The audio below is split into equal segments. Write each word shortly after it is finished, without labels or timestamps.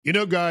You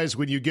know, guys,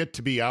 when you get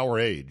to be our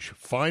age,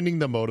 finding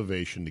the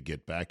motivation to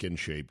get back in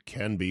shape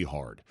can be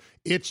hard.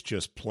 It's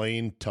just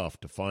plain tough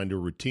to find a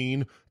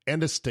routine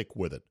and to stick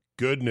with it.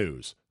 Good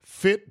news.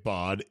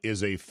 Fitbod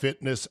is a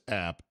fitness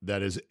app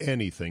that is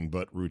anything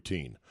but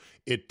routine.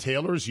 It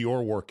tailors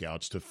your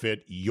workouts to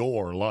fit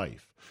your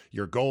life,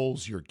 your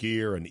goals, your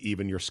gear, and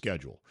even your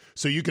schedule,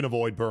 so you can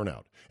avoid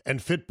burnout. And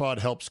Fitbod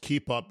helps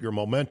keep up your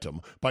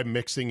momentum by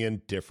mixing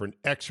in different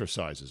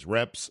exercises,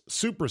 reps,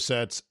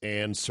 supersets,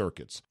 and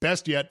circuits.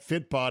 Best yet,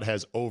 Fitbod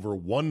has over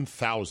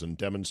 1,000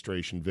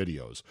 demonstration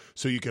videos,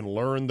 so you can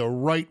learn the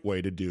right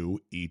way to do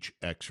each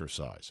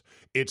exercise.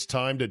 It's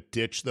time to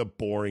ditch the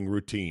boring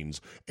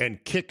routines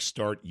and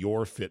kickstart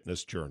your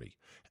fitness journey.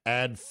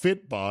 Add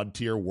Fitbod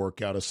to your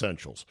workout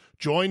essentials.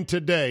 Join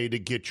today to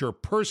get your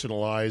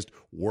personalized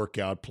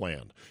workout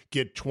plan.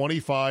 Get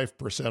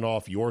 25%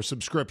 off your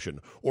subscription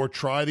or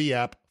try the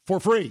app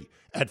for free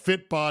at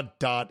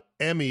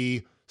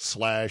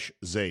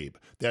fitbod.me/Zabe.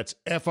 That's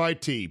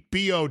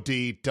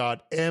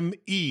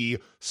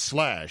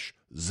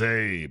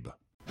fitbod.me/Zabe.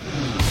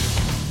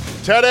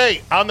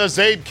 Today on the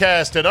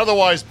Zabecast, an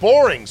otherwise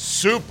boring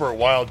Super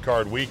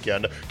Wildcard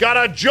weekend got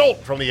a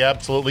jolt from the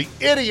absolutely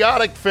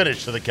idiotic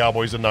finish to the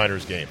Cowboys and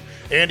Niners game.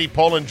 Andy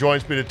Pollin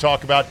joins me to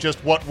talk about just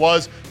what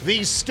was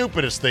the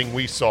stupidest thing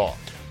we saw.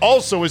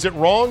 Also, is it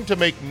wrong to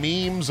make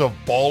memes of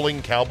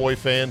bawling Cowboy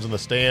fans in the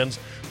stands?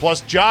 Plus,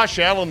 Josh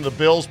Allen and the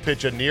Bills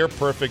pitch a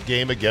near-perfect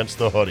game against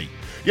the Hoodie.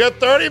 Your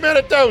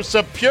 30-minute dose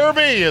of Pure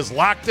B is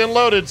locked and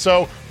loaded,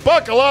 so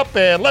buckle up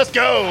and let's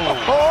go!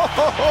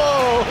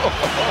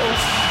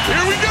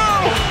 Here we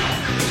go!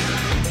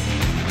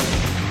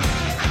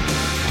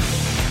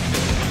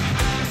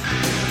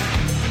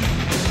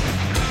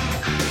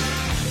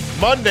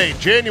 Monday,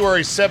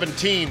 January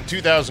 17,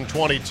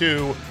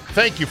 2022.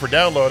 Thank you for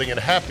downloading and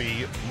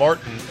happy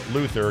Martin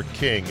Luther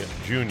King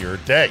Jr.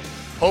 Day.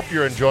 Hope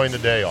you're enjoying the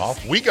day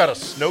off. We got a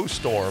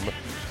snowstorm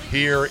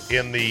here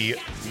in the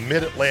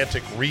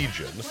Mid-Atlantic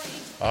region.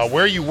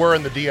 Where you were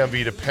in the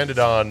DMV depended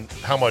on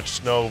how much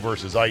snow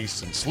versus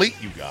ice and sleet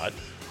you got.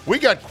 We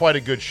got quite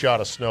a good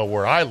shot of snow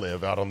where I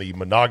live out on the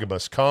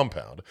monogamous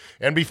compound.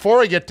 And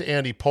before I get to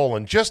Andy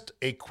Pollin, just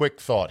a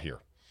quick thought here.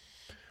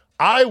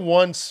 I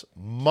once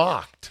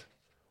mocked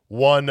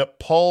one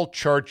Paul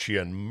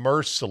Charchian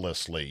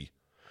mercilessly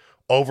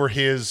over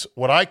his,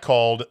 what I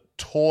called,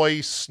 toy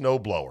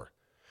snowblower,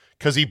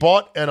 because he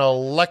bought an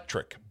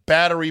electric,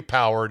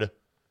 battery-powered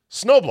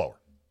snowblower.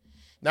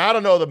 Now, I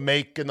don't know the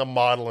make and the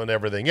model and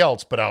everything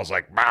else, but I was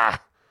like, bah,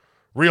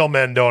 real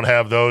men don't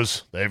have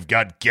those. They've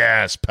got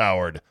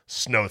gas-powered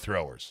snow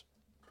throwers.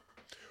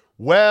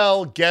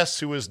 Well,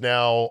 guess who is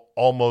now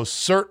almost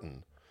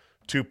certain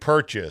to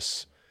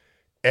purchase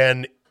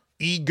an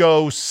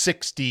Ego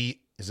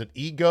 60, is it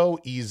Ego,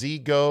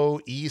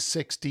 E-Z-Go,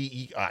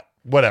 E60,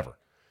 whatever.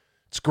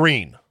 It's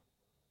green.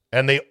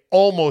 And they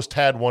almost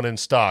had one in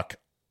stock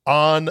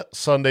on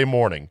Sunday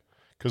morning,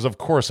 because of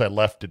course I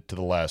left it to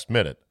the last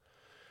minute,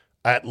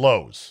 at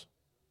Lowe's.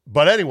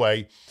 But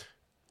anyway,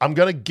 I'm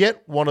going to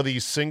get one of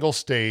these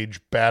single-stage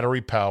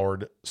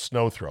battery-powered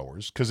snow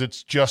throwers because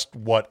it's just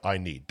what I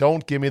need.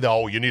 Don't give me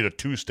the, you need a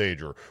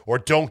two-stager, or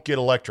don't get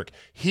electric.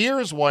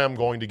 Here's why I'm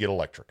going to get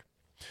electric.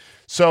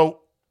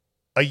 So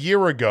a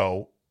year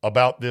ago,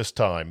 about this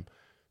time,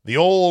 the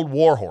old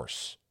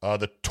Warhorse,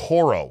 the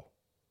Toro, I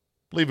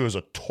believe it was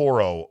a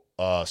Toro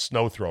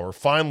snow thrower,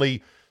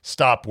 finally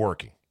stopped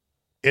working.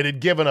 It had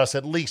given us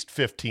at least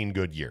 15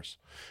 good years.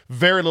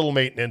 Very little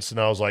maintenance, and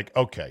I was like,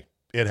 okay,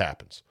 it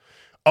happens.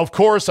 Of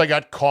course, I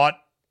got caught,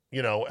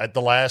 at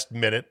the last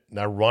minute,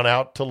 and I run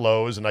out to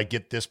Lowe's, and I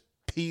get this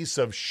piece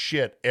of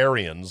shit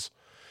Ariens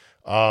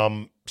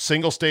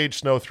single-stage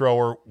snow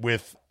thrower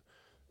with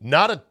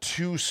not a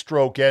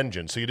two-stroke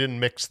engine, so you didn't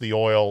mix the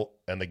oil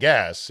and the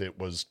gas. It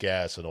was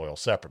gas and oil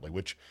separately,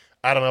 which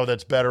I don't know if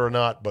that's better or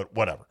not, but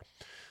whatever.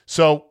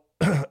 So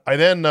I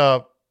then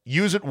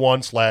use it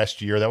once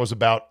last year. That was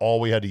about all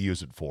we had to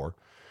use it for.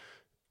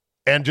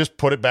 And just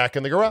put it back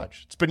in the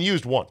garage. It's been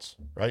used once,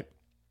 right?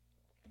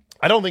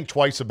 I don't think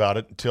twice about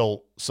it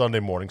until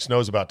Sunday morning.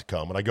 Snow's about to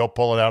come, and I go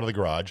pull it out of the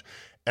garage,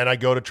 and I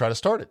go to try to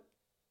start it.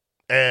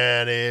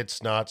 And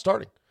it's not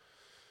starting.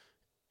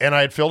 And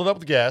I had filled it up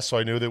with gas, so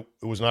I knew that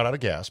it was not out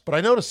of gas. But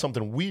I noticed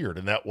something weird,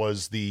 and that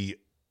was the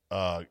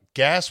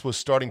gas was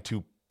starting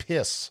to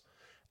piss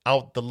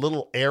out the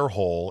little air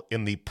hole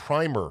in the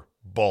primer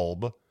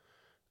bulb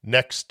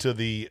next to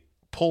the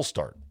pull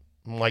start.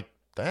 I'm like,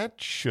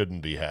 that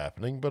shouldn't be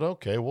happening, but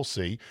okay, we'll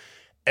see.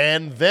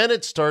 And then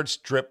it starts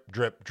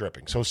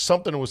dripping. So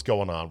something was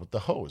going on with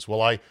the hose.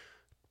 Well, I tried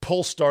to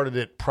pull start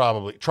it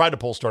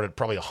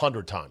probably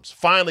 100 times.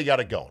 Finally got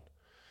it going.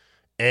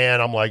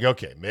 And I'm like,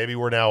 okay, maybe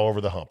we're now over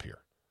the hump here.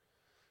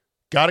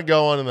 Got it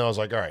going, and then I was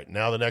like, all right,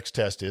 now the next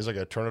test is I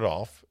got to turn it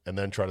off and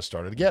then try to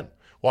start it again.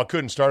 Well, I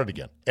couldn't start it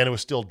again, and it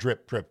was still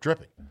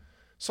dripping.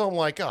 So I'm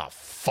like, oh,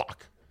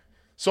 fuck.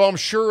 So I'm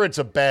sure it's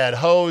a bad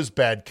hose,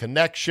 bad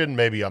connection,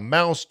 maybe a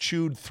mouse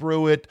chewed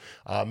through it,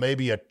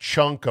 maybe a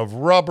chunk of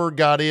rubber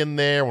got in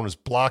there when it was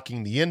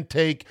blocking the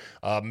intake,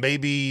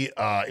 maybe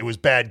it was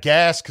bad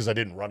gas because I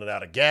didn't run it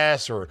out of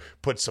gas or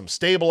put some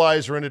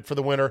stabilizer in it for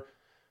the winter.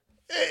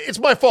 It's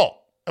my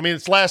fault. I mean,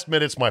 it's last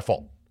minute, it's my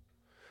fault.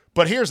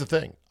 But here's the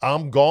thing.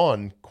 I'm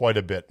gone quite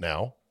a bit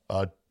now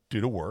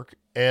due to work,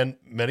 and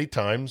many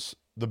times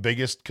the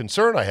biggest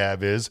concern I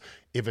have is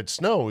if it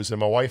snows and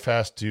my wife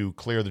has to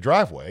clear the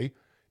driveway,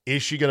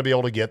 is she going to be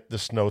able to get the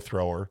snow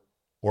thrower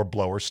or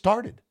blower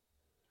started?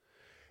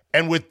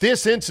 And with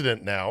this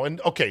incident now, and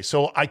okay,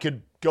 so I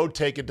could go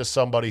take it to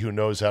somebody who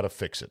knows how to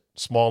fix it.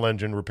 Small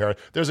engine repair.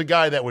 There's a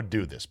guy that would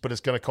do this, but it's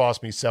going to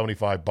cost me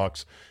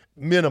 $75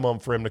 minimum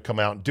for him to come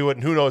out and do it.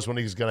 And who knows when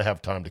he's going to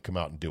have time to come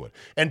out and do it.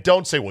 And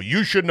don't say, well,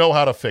 you should know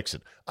how to fix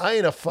it. I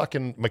ain't a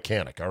fucking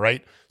mechanic, all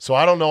right? So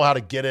I don't know how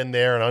to get in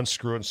there and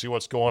unscrew and see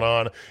what's going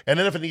on. And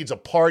then if it needs a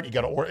part, you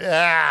got to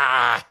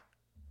order.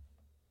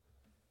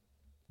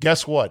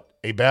 Guess what?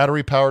 A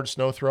battery-powered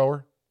snow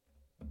thrower,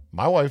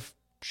 my wife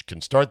can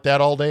start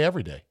that all day,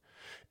 every day.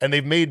 And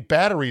they've made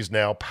batteries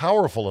now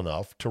powerful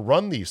enough to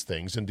run these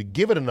things and to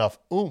give it enough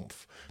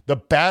oomph. The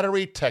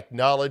battery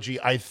technology,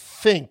 I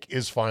think,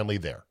 is finally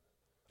there.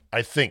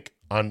 I think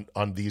on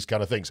these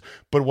kind of things.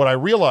 But what I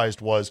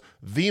realized was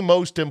the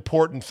most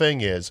important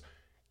thing is,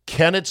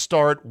 can it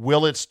start?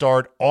 Will it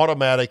start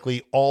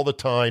automatically all the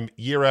time,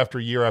 year after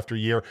year after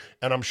year?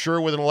 And I'm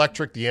sure with an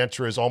electric, the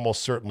answer is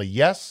almost certainly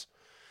yes.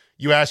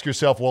 You ask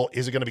yourself, well,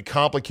 is it going to be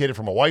complicated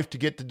for my wife to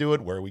get to do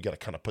it, where we got to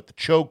kind of put the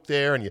choke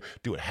there and you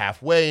do it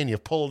halfway and you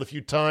pull it a few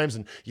times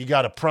and you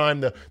got to prime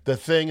the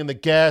thing and the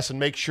gas and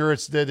make sure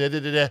it's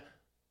da-da-da-da-da.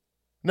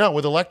 No,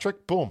 with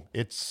electric, boom,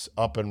 it's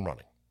up and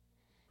running.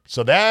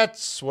 So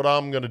that's what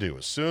I'm going to do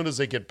as soon as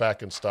they get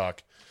back in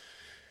stock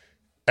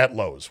at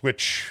Lowe's,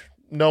 which,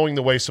 knowing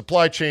the way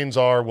supply chains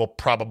are, will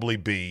probably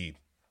be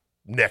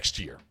next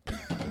year.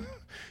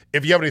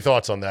 If you have any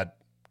thoughts on that,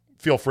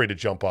 feel free to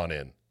jump on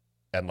in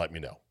and let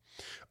me know.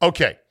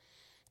 Okay,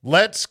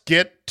 let's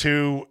get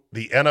to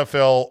the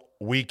NFL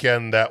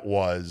weekend that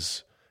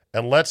was,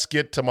 and let's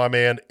get to my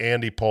man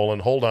Andy Pollin.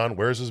 Hold on,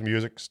 where's his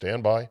music?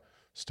 Stand by.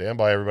 Stand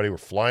by, everybody. We're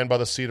flying by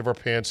the seat of our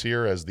pants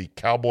here as the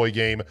Cowboy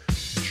game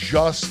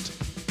just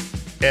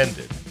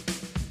ended.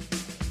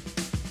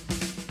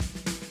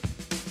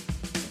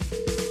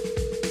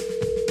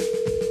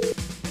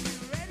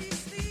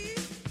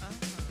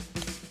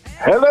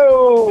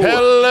 Hello.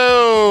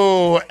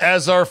 Hello.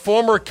 As our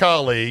former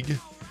colleague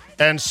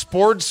and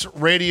sports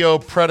radio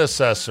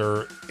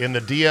predecessor in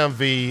the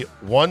DMV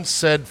once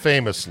said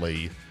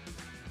famously,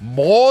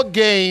 more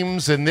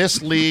games in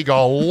this league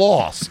are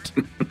lost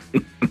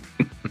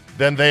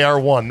than they are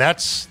won.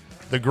 That's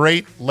the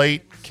great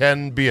late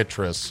Ken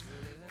Beatrice,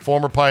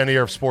 former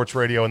pioneer of sports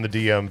radio in the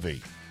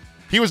DMV.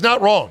 He was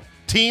not wrong.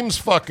 Teams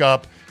fuck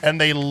up and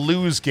they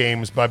lose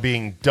games by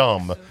being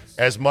dumb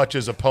as much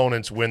as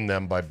opponents win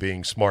them by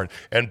being smart.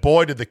 And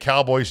boy, did the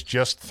Cowboys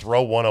just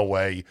throw one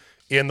away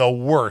in the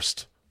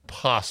worst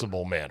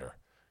possible manner.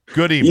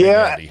 Good evening,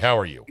 Andy. How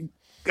are you?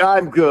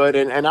 I'm good,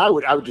 and I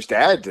would just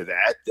add to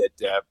that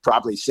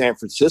probably San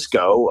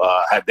Francisco,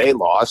 had they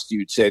lost,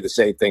 you'd say the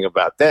same thing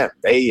about them.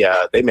 They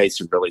made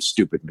some really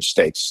stupid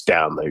mistakes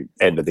down the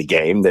end of the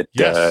game that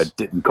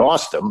didn't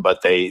cost them, but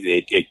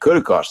it could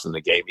have cost them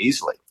the game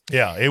easily.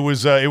 Yeah, it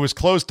was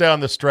close down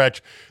the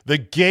stretch. The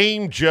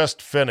game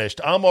just finished.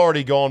 I'm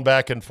already going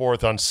back and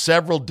forth on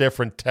several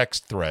different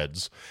text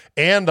threads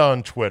and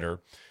on Twitter.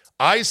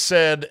 I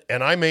said,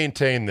 and I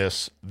maintain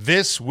this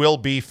will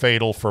be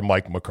fatal for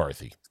Mike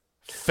McCarthy.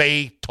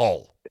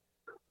 Fatal.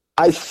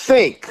 I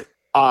think,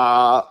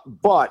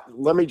 but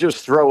let me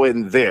just throw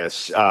in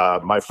this.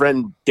 My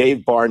friend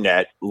Dave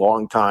Barnett,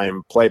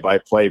 longtime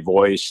play-by-play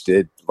voice,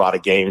 did a lot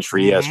of games for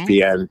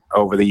ESPN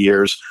over the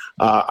years.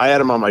 I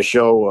had him on my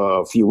show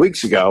a few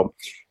weeks ago,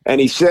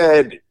 and he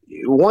said,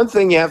 one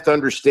thing you have to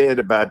understand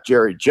about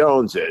Jerry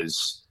Jones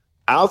is,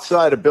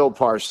 outside of Bill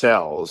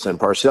Parcells, and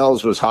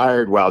Parcells was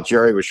hired while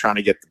Jerry was trying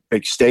to get the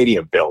big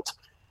stadium built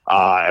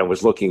and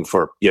was looking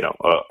for,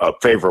 a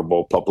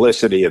favorable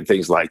publicity and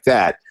things like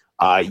that.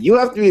 You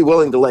have to be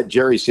willing to let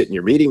Jerry sit in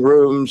your meeting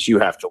rooms. You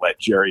have to let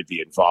Jerry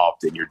be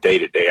involved in your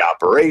day-to-day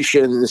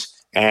operations.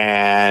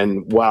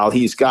 And while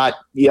he's got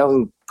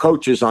young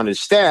coaches on his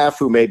staff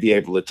who may be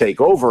able to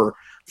take over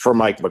for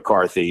Mike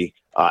McCarthy,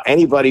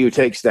 anybody who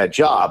takes that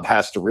job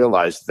has to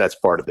realize that's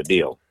part of the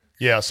deal.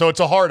 Yeah, so it's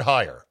a hard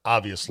hire,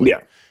 obviously. Yeah.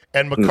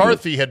 And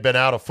McCarthy had been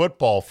out of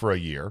football for a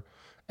year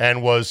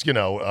and was,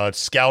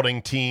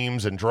 scouting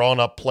teams and drawing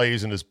up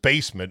plays in his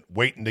basement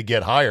waiting to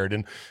get hired.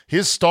 And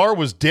his star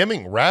was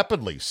dimming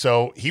rapidly.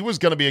 So he was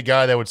going to be a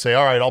guy that would say,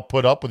 all right, I'll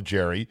put up with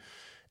Jerry.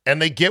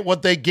 And they get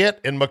what they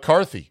get in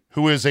McCarthy,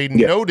 who is a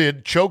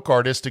noted choke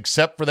artist,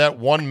 except for that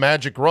one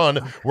magic run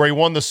where he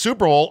won the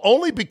Super Bowl,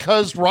 only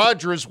because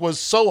Rodgers was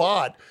so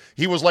hot,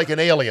 he was like an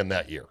alien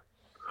that year.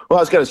 Well,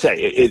 I was going to say,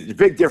 it's a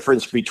big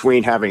difference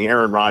between having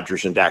Aaron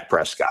Rodgers and Dak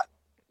Prescott.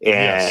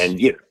 And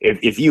you know,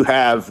 if you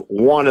have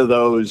one of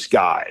those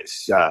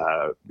guys,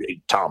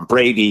 Tom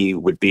Brady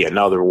would be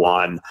another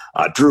one.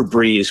 Drew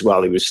Brees,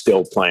 while he was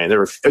still playing,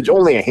 there's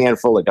only a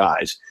handful of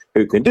guys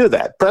who can do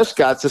that.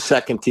 Prescott's a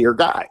second-tier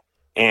guy,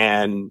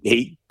 and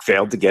he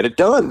failed to get it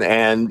done.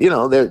 And you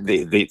know,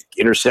 the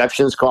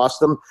interceptions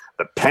cost them.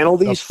 The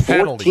penalties,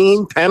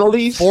 14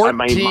 penalties.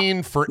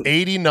 14 for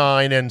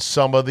 89, and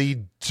some of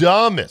the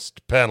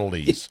dumbest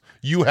penalties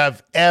you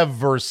have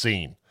ever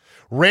seen.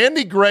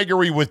 Randy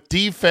Gregory with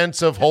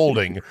defensive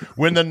holding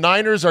when the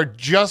Niners are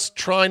just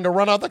trying to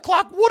run out the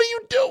clock. What are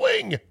you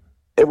doing?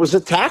 It was a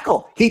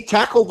tackle. He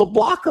tackled the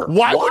blocker.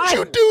 Why would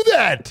you do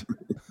that?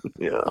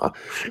 Yeah.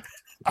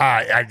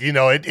 You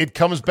know, it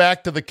comes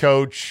back to the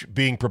coach.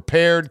 Being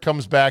prepared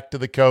comes back to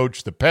the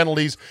coach, the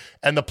penalties,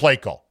 and the play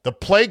call. The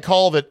play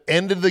call that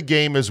ended the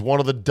game is one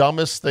of the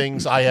dumbest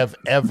things I have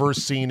ever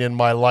seen in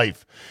my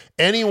life.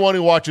 Anyone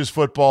who watches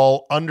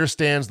football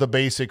understands the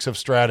basics of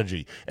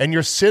strategy. And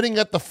you're sitting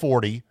at the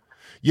 40.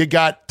 You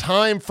got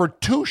time for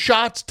 2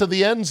 shots to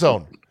the end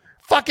zone.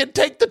 Fucking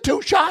take the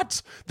 2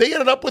 shots. They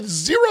ended up with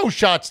 0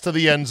 shots to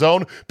the end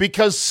zone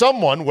because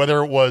someone,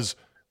 whether it was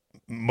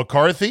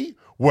McCarthy,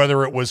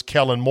 whether it was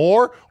Kellen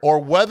Moore, or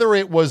whether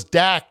it was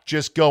Dak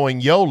just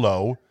going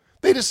YOLO,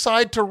 they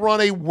decide to run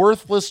a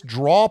worthless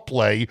draw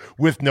play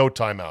with no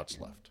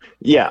timeouts left.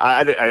 Yeah,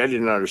 I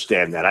didn't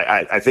understand that.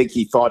 I think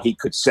he thought he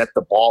could set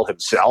the ball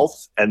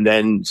himself and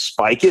then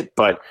spike it.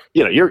 But,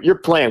 you know, you're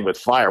playing with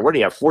fire. What do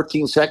you have,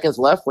 14 seconds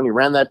left when he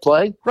ran that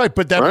play? Right,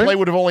 but that play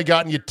would have only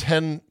gotten you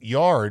 10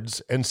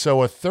 yards. And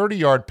so a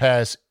 30-yard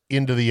pass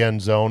into the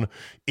end zone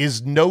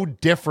is no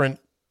different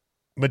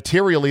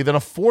materially than a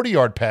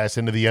 40-yard pass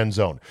into the end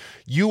zone.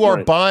 You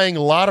are buying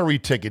lottery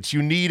tickets.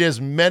 You need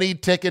as many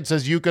tickets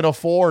as you can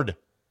afford.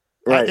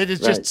 Right, it is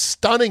just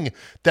stunning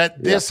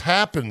that this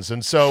happens.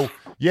 And so,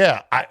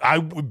 yeah, I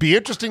would be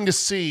interesting to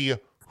see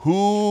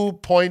who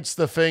points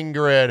the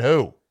finger at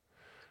who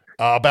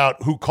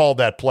about who called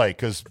that play.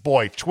 Because,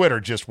 boy, Twitter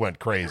just went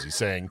crazy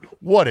saying,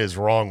 what is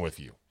wrong with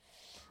you?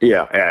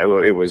 Yeah,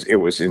 it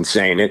was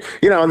insane.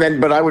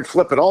 But I would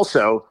flip it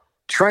also.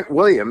 Trent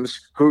Williams,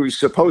 who's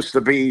supposed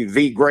to be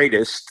the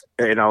greatest,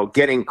 you know,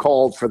 getting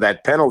called for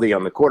that penalty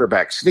on the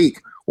quarterback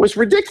sneak was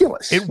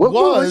ridiculous. What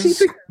was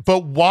he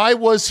but why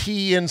was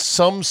he in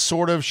some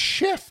sort of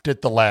shift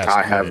at the last minute?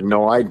 I have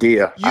no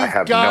idea.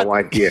 No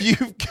idea.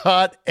 You've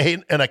got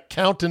an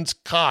accountant's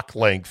cock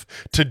length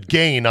to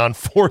gain on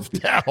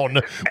 4th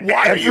down.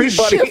 Why are you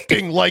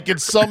shifting like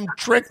it's some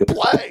trick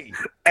play?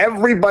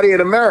 Everybody in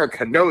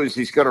America knows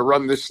he's going to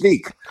run the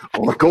sneak.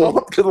 I'll go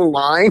up to the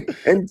line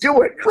and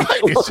do it.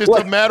 Right. It's just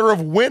a matter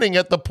of winning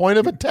at the point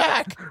of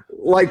attack.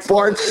 Like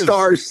Bart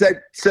Starr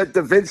said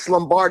to Vince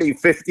Lombardi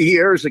 50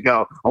 years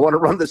ago, I want to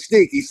run the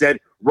sneak. He said,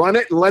 run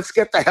it and let's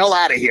get the hell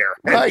out of here.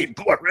 Right. And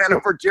he ran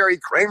over Jerry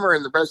Kramer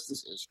and the rest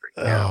is history.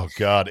 Oh,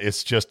 God.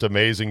 It's just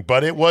amazing.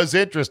 But it was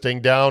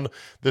interesting down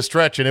the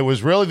stretch, and it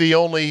was really the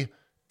only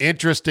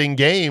interesting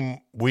game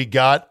we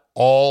got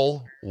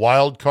all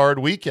wild card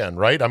weekend,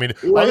 right? I mean,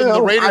 other than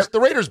the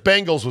Raiders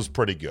Bengals was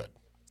pretty good.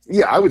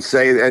 Yeah, I would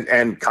say,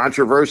 and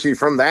controversy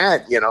from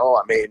that, you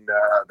know, I mean,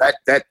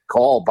 that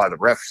call by the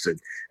refs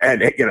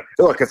and you know,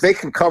 look, if they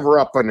can cover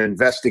up an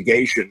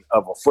investigation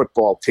of a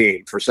football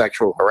team for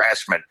sexual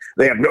harassment,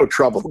 they have no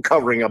trouble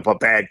covering up a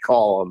bad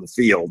call on the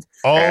field.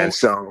 Oh,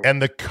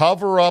 and the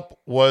cover up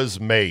was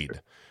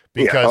made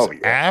because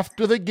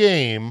after the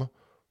game,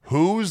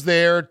 who's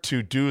there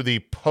to do the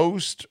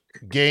post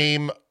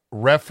game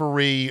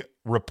referee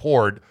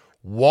report?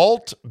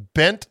 Walt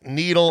Bent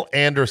Needle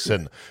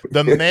Anderson,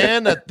 the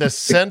man at the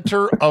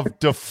center of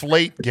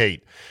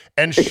Deflategate.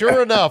 And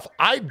sure enough,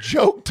 I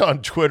joked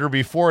on Twitter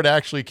before it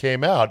actually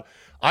came out.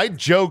 I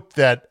joked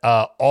that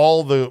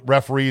all the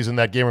referees in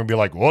that game would be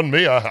like, wasn't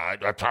me. I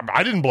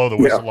didn't blow the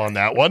whistle on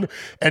that one.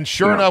 And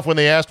sure enough, when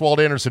they asked Walt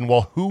Anderson,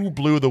 well, who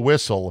blew the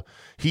whistle?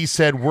 He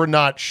said, we're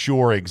not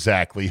sure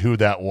exactly who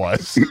that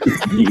was.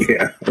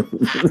 Yeah.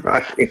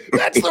 Right.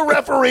 That's the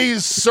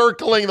referees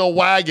circling the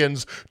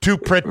wagons to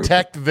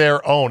protect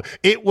their own.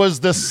 It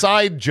was the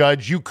side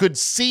judge. You could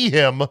see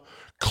him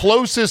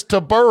closest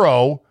to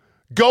Burrow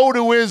go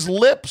to his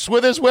lips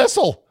with his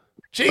whistle.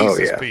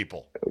 Jesus,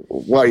 people.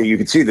 Well, you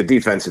could see the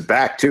defensive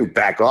back too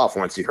back off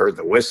once he heard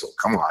the whistle.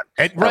 Come on,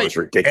 that was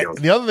ridiculous.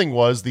 And the other thing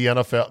was the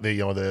NFL.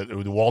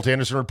 The Walt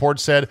Anderson report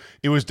said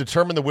it was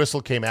determined the whistle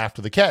came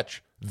after the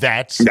catch.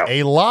 That's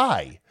a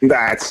lie.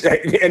 That's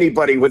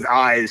anybody with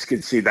eyes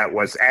could see that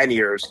was, and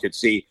ears could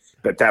see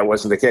that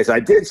wasn't the case. I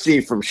did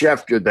see from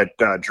Schefter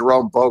that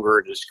Jerome Boger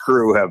and his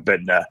crew have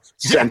been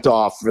sent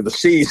off for the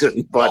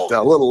season, but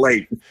a little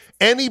late.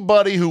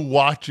 Anybody who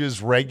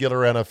watches regular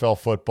NFL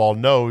football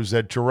knows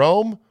that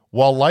Jerome,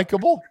 while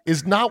likable,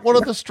 is not one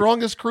of the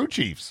strongest crew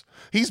chiefs.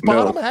 He's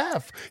bottom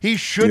half. He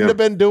shouldn't have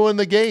been doing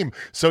the game.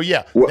 So,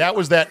 that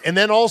was that. And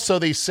then also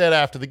they said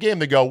after the game,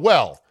 they go,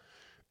 well,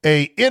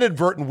 a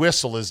inadvertent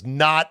whistle is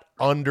not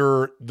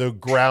under the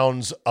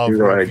grounds of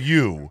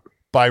review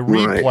by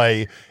replay.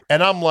 Right.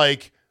 And I'm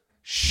like,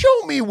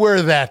 show me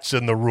where that's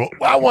in the rule.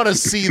 I want to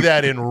see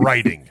that in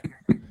writing.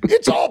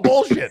 It's all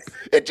bullshit.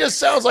 It just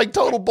sounds like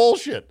total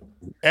bullshit.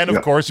 And,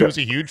 of course, it was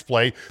a huge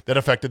play that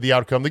affected the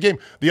outcome of the game.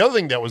 The other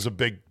thing that was a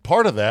big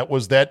part of that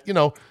was that,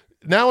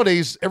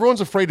 nowadays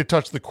everyone's afraid to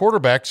touch the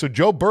quarterback, so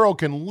Joe Burrow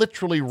can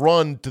literally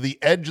run to the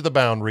edge of the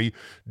boundary,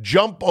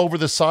 jump over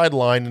the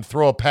sideline, and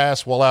throw a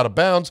pass while out of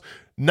bounds,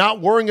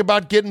 not worrying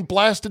about getting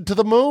blasted to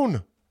the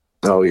moon.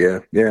 Oh yeah.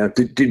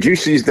 Did you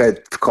see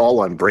that call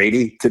on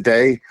Brady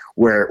today,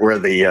 where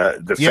the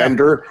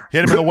defender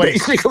hit him in the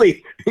waist?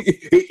 Basically,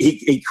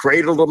 he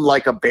cradled him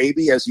like a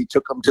baby as he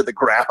took him to the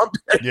ground.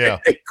 Yeah,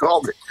 they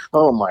called it.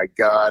 Oh my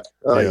God.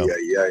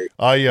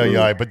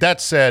 But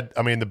that said,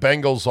 I mean, the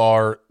Bengals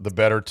are the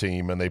better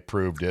team, and they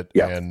proved it.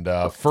 Yeah. And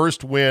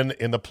first win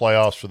in the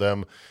playoffs for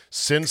them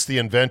since the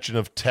invention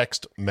of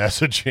text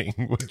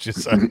messaging, which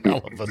is a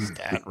hell of a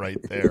stat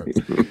right there.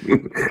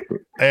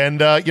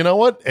 And you know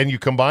what? And you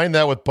combine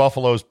that with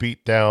Buffalo's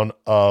beatdown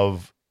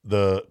of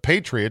the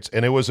Patriots,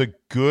 and it was a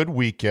good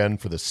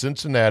weekend for the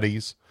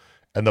Cincinnatis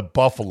and the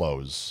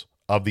Buffaloes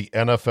of the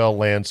NFL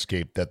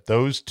landscape, that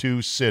those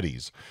two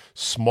cities,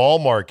 small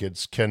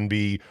markets, can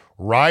be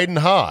riding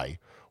high,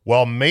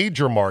 while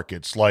major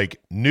markets like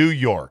New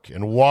York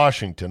and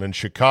Washington and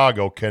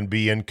Chicago can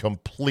be in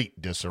complete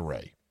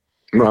disarray.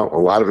 Well, a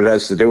lot of it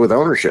has to do with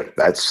ownership.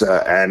 That's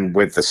and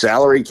with the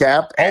salary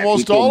cap,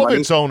 almost all of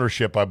it's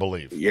ownership, I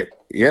believe.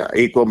 Yeah,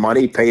 equal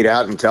money paid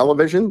out in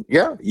television.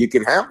 Yeah, you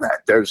can have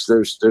that. There's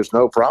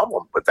no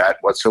problem with that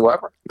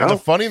whatsoever. No. And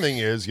the funny thing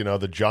is,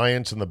 the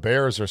Giants and the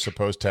Bears are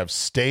supposed to have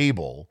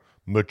stable,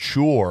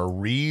 mature,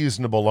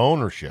 reasonable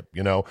ownership.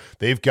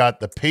 They've got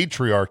the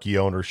patriarchy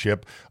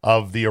ownership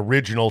of the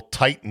original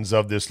titans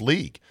of this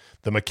league,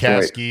 the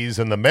McCaskies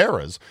and the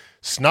Maras.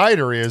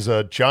 Snyder is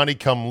a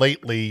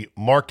Johnny-come-lately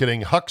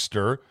marketing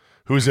huckster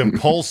who's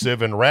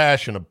impulsive and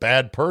rash and a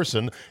bad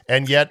person,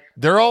 and yet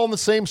they're all in the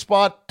same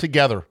spot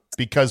together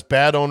because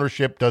bad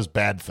ownership does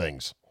bad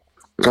things.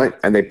 Right,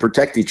 and they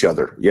protect each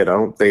other.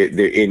 They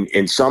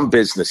in some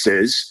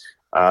businesses,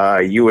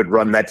 you would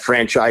run that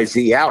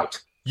franchisee out.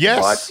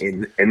 Yes, but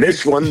in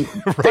this one,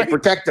 right. They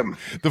protect them.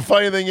 The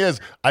funny thing is,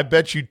 I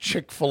bet you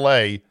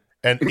Chick-fil-A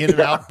and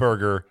In-N-Out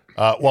Burger.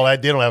 They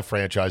don't have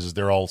franchises;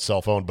 they're all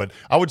self-owned. But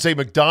I would say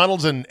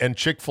McDonald's and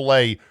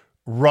Chick-fil-A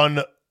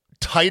run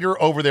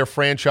tighter over their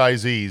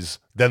franchisees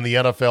than the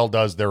NFL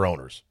does their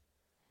owners.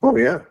 Oh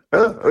yeah.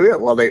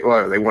 Well, they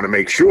want to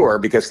make sure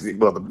because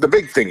the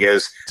big thing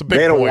is it's a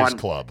big boys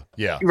club.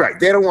 Yeah, right.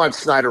 They don't want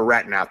Snyder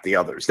ratting out the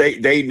others.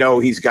 They know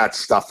he's got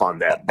stuff on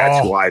them.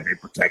 That's why they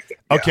protect him.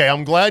 Yeah. Okay,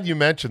 I'm glad you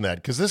mentioned that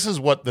because this is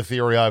what the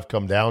theory I've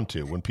come down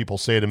to when people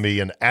say to me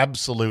in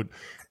absolute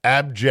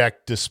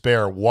abject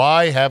despair,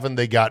 why haven't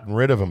they gotten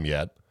rid of him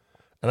yet?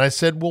 And I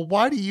said, well,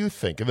 why do you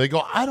think? And they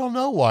go, I don't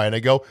know why. And I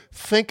go,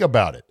 think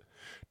about it.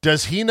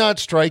 Does he not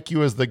strike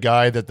you as the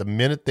guy that the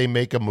minute they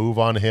make a move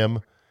on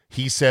him,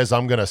 he says,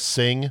 I'm going to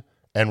sing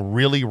and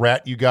really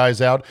rat you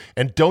guys out?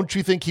 And don't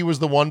you think he was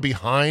the one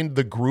behind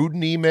the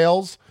Gruden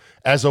emails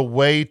as a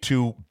way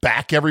to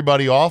back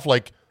everybody off?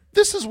 Like,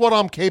 this is what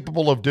I'm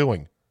capable of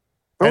doing.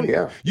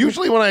 And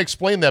usually when I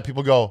explain that,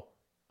 people go,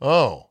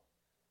 oh,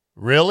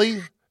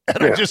 really?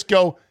 And I just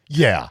go,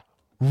 yeah,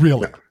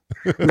 really.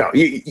 No,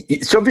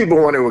 some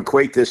people want to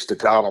equate this to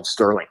Donald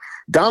Sterling.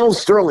 Donald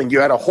Sterling, you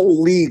had a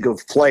whole league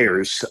of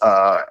players,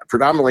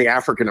 predominantly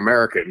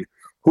African-American,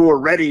 who were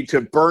ready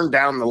to burn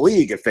down the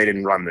league if they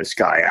didn't run this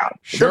guy out.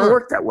 It doesn't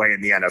work that way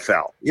in the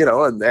NFL,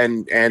 and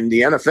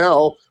the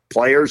NFL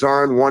players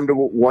are on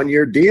 1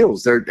 year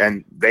deals. They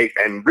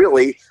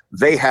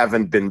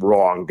haven't been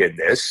wronged in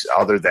this,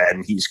 other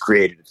than he's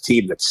created a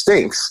team that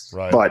stinks.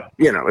 Right. But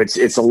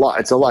it's a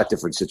lot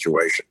different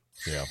situation.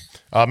 Yeah.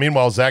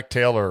 Meanwhile, Zach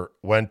Taylor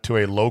went to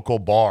a local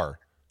bar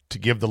to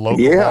give the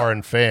local bar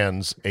and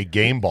fans a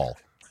game ball.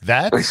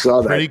 That's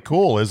pretty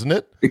cool, isn't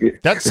it?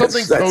 That's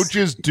something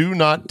coaches do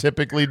not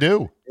typically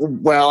do.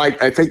 Well,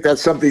 I think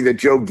that's something that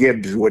Joe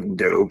Gibbs wouldn't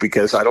do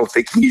because I don't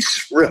think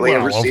he's really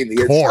ever seen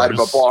the inside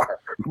of a bar.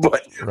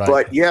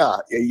 But yeah,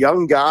 a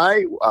young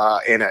guy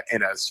in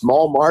a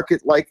small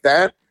market like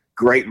that,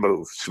 great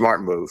move,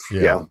 smart move.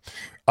 Yeah.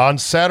 On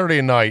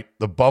Saturday night,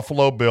 the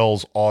Buffalo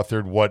Bills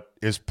authored what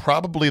is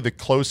probably the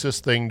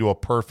closest thing to a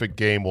perfect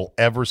game we'll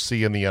ever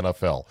see in the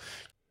NFL.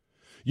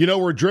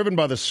 We're driven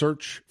by the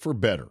search for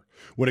better.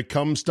 When it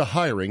comes to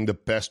hiring, the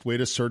best way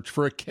to search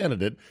for a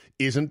candidate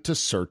isn't to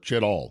search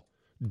at all.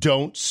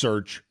 Don't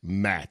search,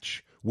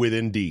 match with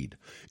Indeed.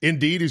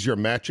 Indeed is your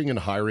matching and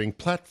hiring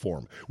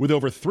platform with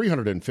over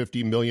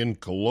 350 million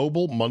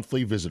global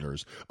monthly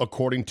visitors,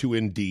 according to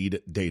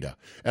Indeed data,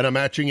 and a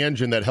matching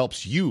engine that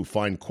helps you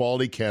find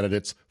quality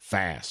candidates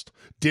fast.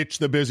 Ditch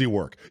the busy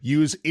work.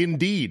 Use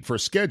Indeed for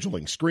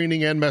scheduling,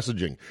 screening, and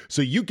messaging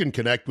so you can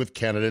connect with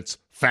candidates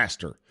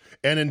faster.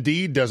 And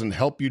Indeed doesn't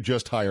help you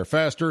just hire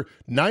faster.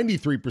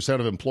 93%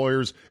 of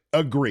employers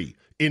agree.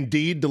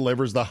 Indeed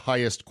delivers the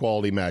highest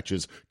quality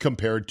matches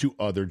compared to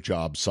other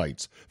job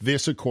sites.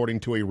 This according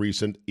to a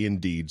recent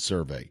Indeed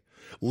survey.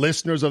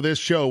 Listeners of this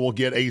show will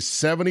get a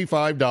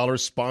 $75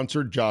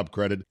 sponsored job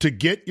credit to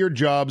get your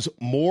jobs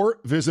more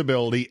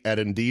visibility at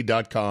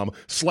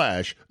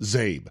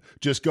Indeed.com/Zabe.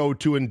 Just go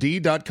to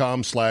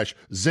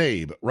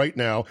Indeed.com/Zabe right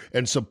now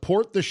and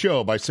support the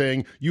show by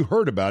saying you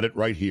heard about it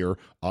right here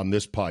on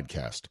this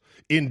podcast.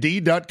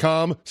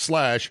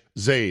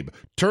 Indeed.com/Zabe.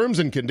 Terms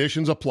and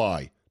conditions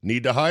apply.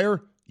 Need to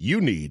hire?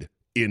 You need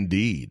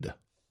Indeed.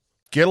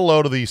 Get a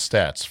load of these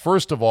stats.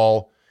 First of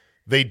all,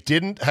 they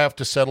didn't have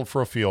to settle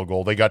for a field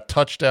goal. They got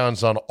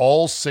touchdowns on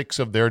all 6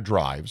 of their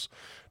drives.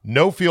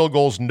 No field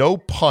goals, no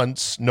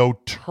punts, no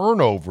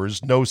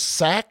turnovers, no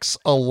sacks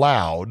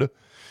allowed.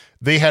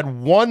 They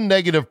had 1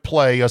 negative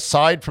play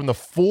aside from the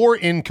 4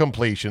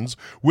 incompletions,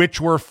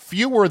 which were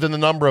fewer than the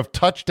number of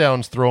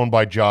touchdowns thrown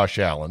by Josh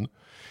Allen.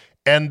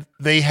 And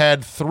they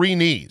had 3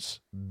 knees.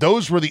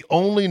 Those were the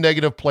only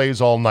negative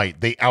plays all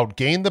night. They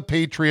outgained the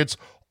Patriots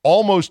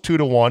almost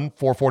 2-1,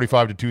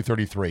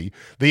 445-233.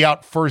 They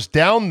out first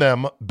down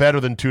them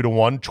better than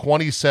 2-1,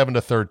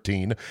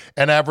 27-13,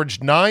 and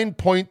averaged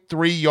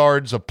 9.3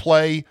 yards a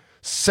play,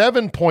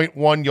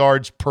 7.1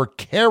 yards per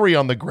carry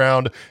on the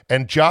ground,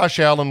 and Josh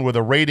Allen with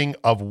a rating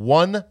of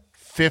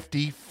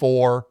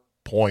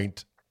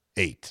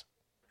 154.8.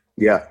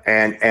 Yeah,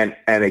 and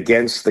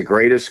against the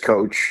greatest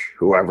coach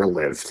who ever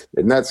lived.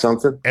 Isn't that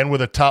something? And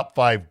with a top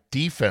 5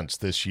 defense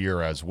this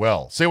year as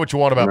well. Say what you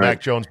want about Mac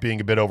Jones being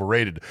a bit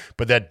overrated,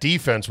 but that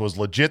defense was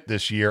legit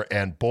this year,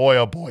 and boy,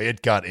 oh boy,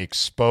 it got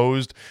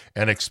exposed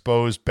and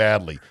exposed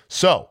badly.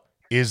 So,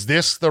 is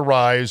this the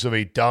rise of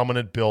a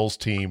dominant Bills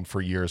team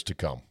for years to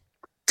come?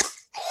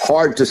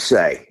 Hard to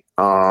say.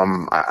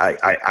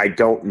 I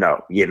don't know.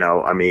 You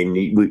know, I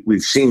mean,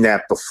 we've seen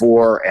that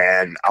before,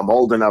 and I'm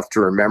old enough to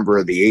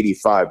remember the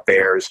 '85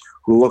 Bears,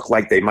 who looked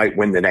like they might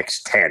win the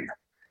next 10,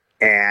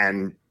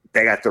 and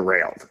they got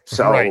derailed.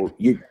 So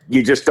you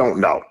just don't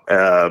know.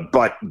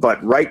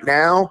 But right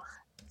now,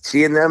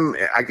 seeing them,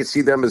 I could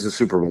see them as a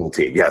Super Bowl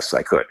team. Yes,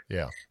 I could.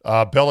 Yeah.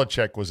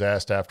 Belichick was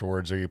asked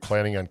afterwards, "Are you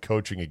planning on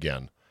coaching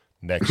again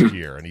next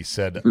year?" And he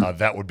said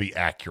that would be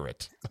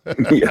accurate.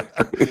 Yeah.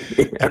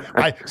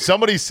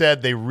 Somebody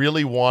said they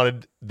really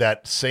wanted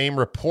that same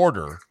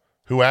reporter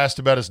who asked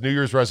about his New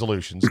Year's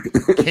resolutions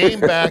came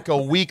back a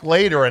week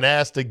later and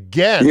asked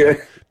again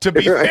to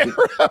be fair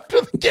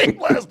after the game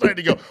last night.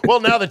 To go,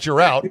 well, now that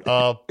you're out,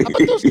 how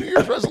about those New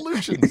Year's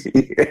resolutions?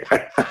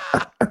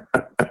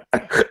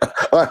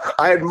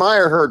 I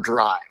admire her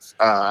drive.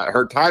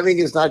 Her timing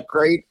is not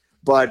great,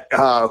 but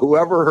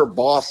whoever her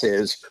boss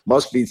is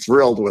must be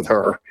thrilled with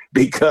her,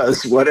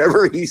 because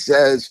whatever he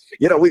says,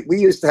 you know, we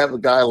used to have a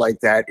guy like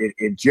that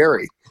in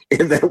Jerry,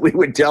 in that we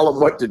would tell him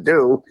what to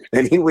do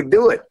and he would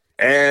do it.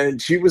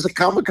 And she was a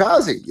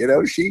kamikaze, you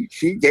know, she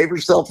gave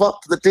herself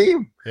up to the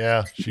team.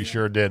 Yeah, she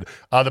sure did.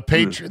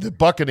 The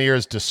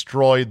Buccaneers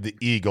destroyed the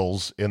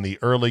Eagles in the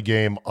early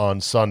game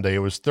on Sunday. It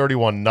was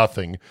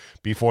 31-0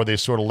 before they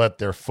sort of let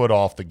their foot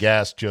off the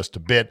gas just a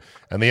bit,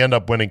 and they end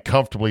up winning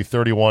comfortably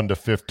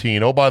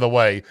 31-15. Oh, by the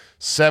way,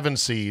 7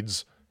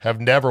 seeds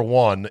have never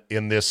won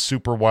in this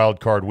super wild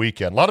card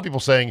weekend. A lot of people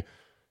saying,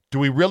 do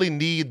we really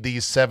need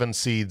these 7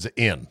 seeds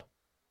in?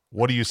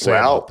 What do you say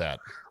about that?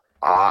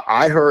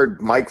 I heard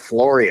Mike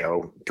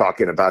Florio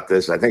talking about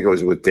this. I think it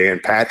was with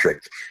Dan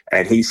Patrick,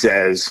 and he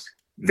says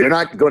they're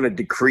not going to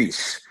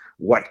decrease.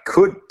 What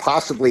could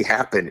possibly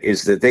happen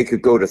is that they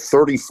could go to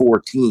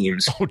 34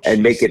 teams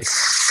and make it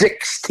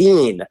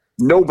 16.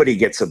 Nobody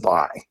gets a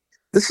bye.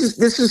 This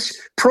is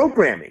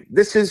programming.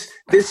 This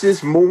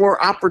is more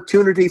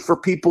opportunity for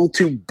people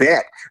to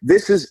bet.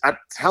 This is a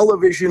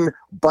television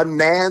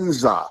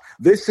bonanza.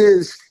 This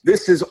is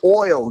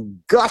oil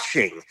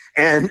gushing,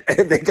 and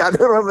they don't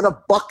have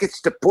enough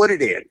buckets to put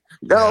it in.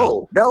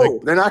 No,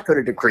 they're not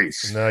going to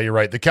decrease. No, you're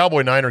right. The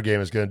Cowboy-Niner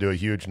game is going to do a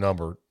huge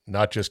number.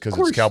 Not just because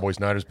it's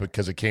Cowboys-Niners, but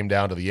because it came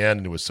down to the end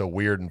and it was so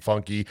weird and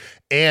funky,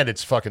 and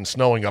it's fucking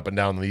snowing up and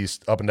down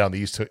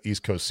the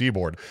east coast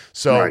seaboard.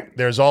 So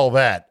there's all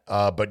that.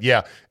 But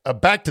yeah,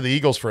 back to the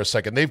Eagles for a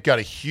second. They've got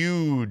a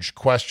huge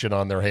question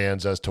on their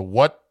hands as to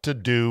what to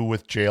do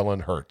with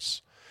Jalen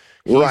Hurts.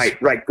 He's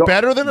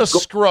better than a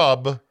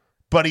scrub,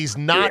 but he's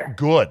not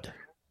good.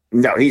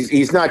 No,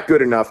 he's not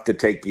good enough to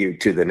take you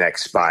to the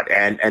next spot,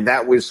 and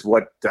that was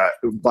what.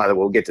 By the way,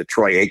 we'll get to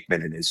Troy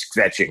Aikman and his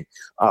fetching,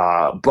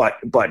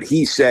 but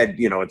he said,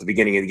 you know, at the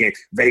beginning of the game,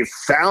 they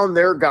found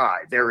their guy.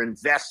 They're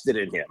invested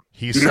in him.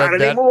 He said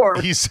that anymore.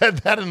 He said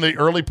that in the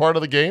early part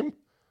of the game.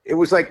 It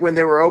was like when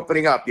they were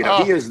opening up. You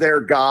know, he is their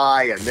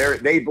guy, and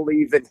they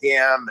believe in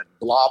him, and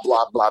blah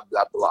blah blah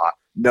blah blah.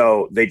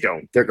 No, they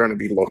don't. They're going to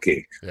be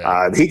looking.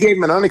 Yeah. He gave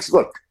him an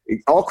look.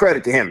 All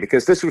credit to him,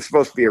 because this was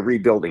supposed to be a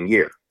rebuilding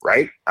year,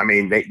 right? I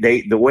mean,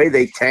 they the way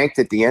they tanked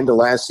at the end of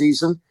last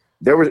season,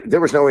 there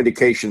was no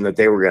indication that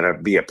they were going to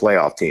be a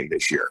playoff team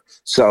this year.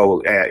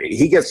 So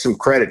he gets some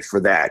credit for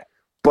that,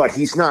 but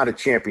he's not a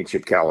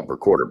championship caliber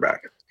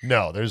quarterback.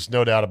 No, there's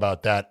no doubt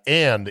about that.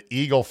 And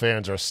Eagle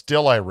fans are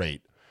still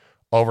irate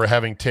over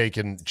having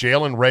taken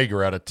Jalen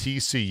Reagor out of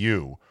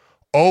TCU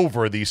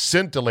over the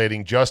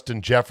scintillating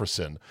Justin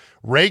Jefferson.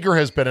 Rager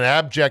has been an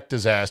abject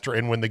disaster,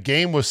 and when the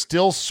game was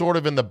still sort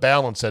of in the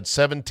balance at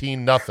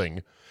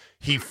 17-0,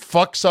 he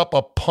fucks up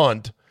a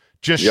punt,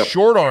 just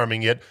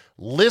short-arming it.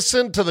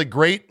 Listen to the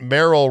great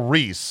Merrill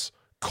Reese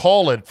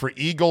call it for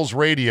Eagles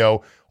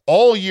radio.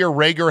 All year,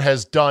 Rager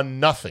has done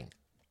nothing.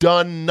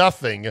 Done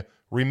nothing.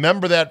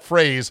 Remember that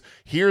phrase.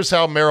 Here's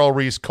how Merrill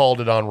Reese called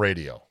it on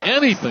radio.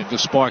 Anything to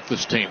spark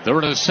this team. They're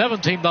in a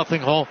 17-0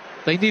 hole.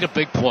 They need a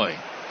big play.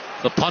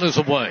 The punt is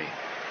away.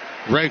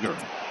 Rager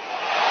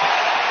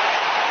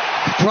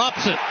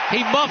drops it.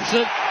 He muffs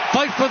it.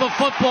 Fight for the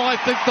football. I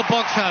think the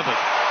Bucs have it.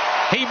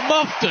 He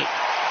muffed it.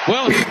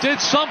 Well, he did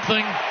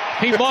something.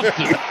 He muffed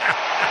it.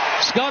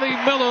 Scotty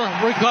Miller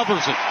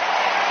recovers it.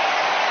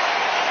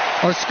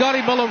 Or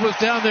Scotty Miller was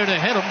down there to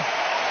hit him.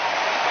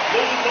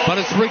 But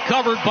it's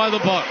recovered by the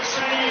Bucs.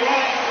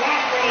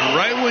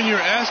 Right when you're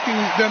asking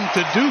them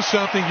to do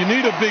something, you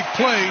need a big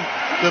play.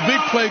 The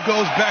big play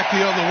goes back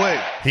the other way.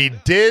 He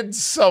did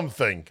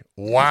something.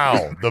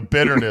 Wow, the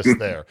bitterness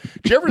there.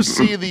 Did you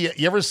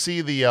ever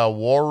see the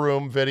War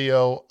Room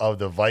video of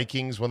the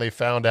Vikings when they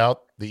found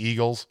out the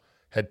Eagles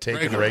had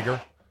taken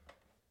Rager?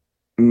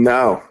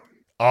 No.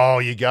 Oh,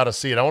 you got to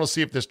see it. I want to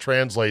see if this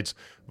translates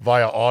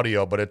via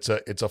audio, but it's a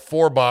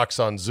 4-box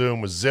on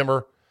Zoom with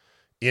Zimmer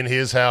in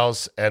his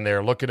house, and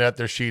they're looking at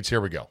their sheets.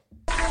 Here we go.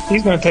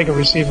 He's going to take a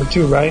receiver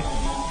too, right?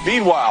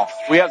 Meanwhile,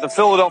 we have the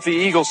Philadelphia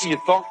Eagles. You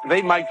thought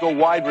they might go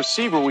wide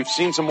receiver. We've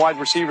seen some wide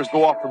receivers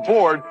go off the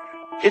board.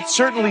 It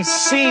certainly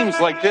seems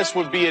like this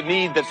would be a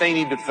need that they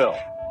need to fill.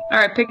 All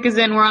right, pick is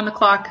in. We're on the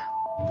clock.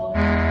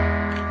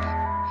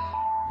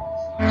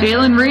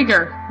 Jalen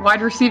Reagor,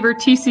 wide receiver,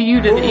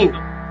 TCU to the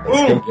Eagles.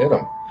 Let's go get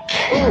him.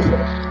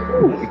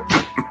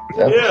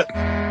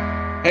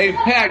 Yeah. Hey,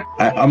 Pat.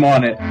 I'm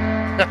on it.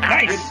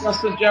 Nice.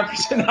 Justin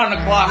Jefferson on the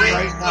clock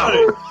right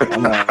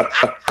now.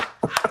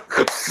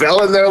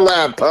 Fell in their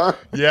lap, huh?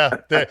 Yeah.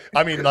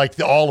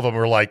 All of them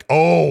are like,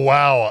 oh,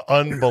 wow,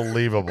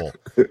 unbelievable.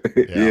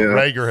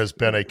 Rager has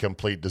been a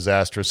complete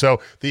disaster.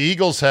 So the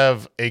Eagles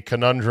have a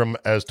conundrum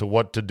as to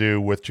what to do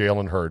with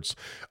Jalen Hurts.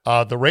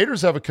 The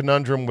Raiders have a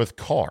conundrum with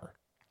Carr.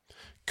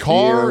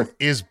 Carr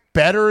is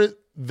better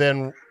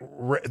than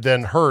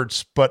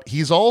Hurts, but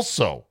he's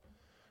also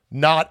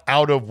not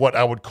out of what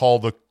I would call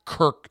the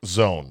Kirk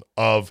zone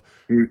of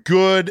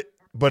good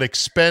but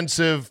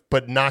expensive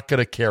but not going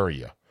to carry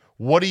you.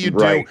 What do you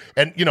do?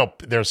 And,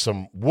 there's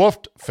some Wolf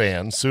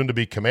fans,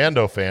 soon-to-be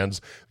Commando fans,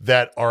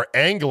 that are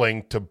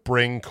angling to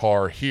bring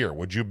Carr here.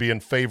 Would you be in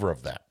favor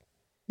of that?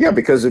 Yeah,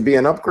 because it'd be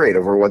an upgrade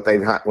over what they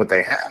have.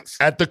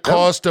 At the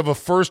cost of a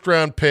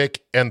first-round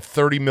pick and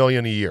 $30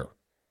 million a year.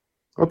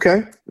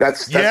 Okay,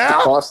 that's the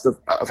cost of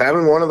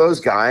having one of those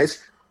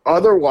guys.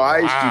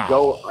 Otherwise,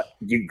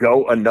 you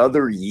go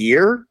another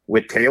year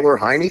with Taylor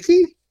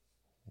Heineke.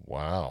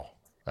 Wow,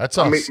 that's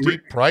a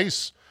steep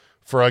price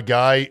for a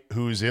guy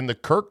who's in the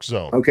Kirk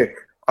zone. Okay,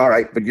 all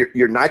right, but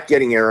you're not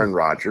getting Aaron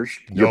Rodgers.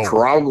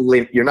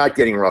 You're not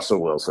getting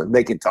Russell Wilson.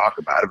 They can talk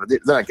about it, but they're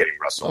not getting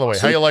Russell. By the way,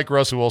 how you like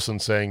Russell Wilson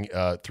saying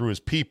through his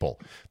people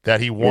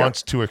that he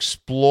wants to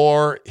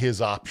explore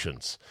his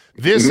options?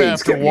 This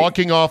after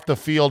walking off the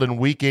field in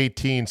Week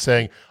 18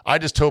 saying, I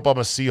just hope I'm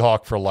a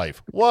Seahawk for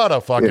life. What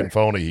a fucking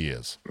phony he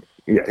is.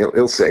 Yeah,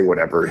 he'll say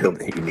whatever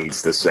he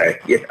needs to say,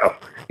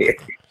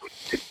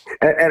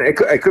 And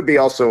it could be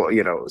also,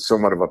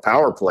 somewhat of a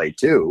power play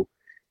too,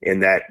 in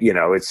that,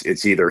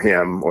 it's either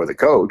him or the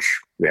coach.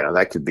 Yeah,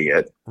 that could be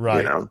it.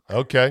 Right.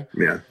 Okay.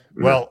 Yeah.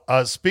 Well,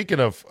 speaking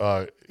of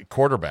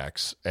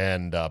quarterbacks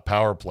and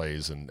power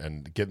plays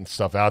and getting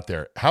stuff out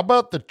there, how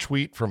about the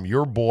tweet from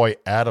your boy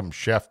Adam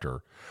Schefter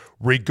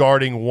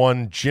regarding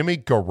one Jimmy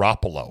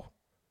Garoppolo?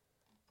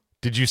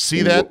 Did you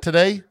see that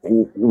today?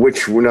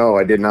 No,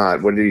 I did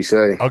not. What did he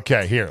say?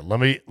 Okay, here, let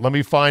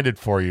me find it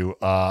for you.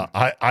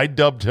 I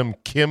dubbed him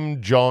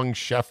Kim Jong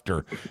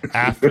Schefter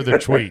after the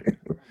tweet.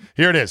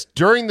 Here it is.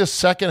 During the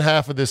second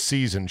half of this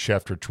season,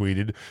 Schefter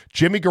tweeted,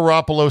 Jimmy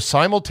Garoppolo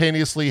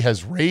simultaneously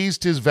has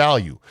raised his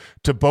value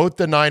to both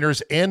the Niners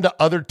and to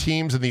other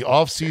teams in the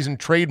offseason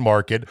trade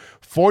market.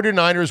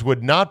 49ers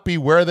would not be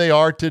where they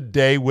are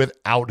today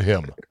without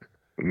him.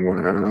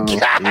 Wow.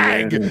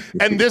 Gag!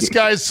 And this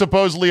guy's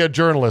supposedly a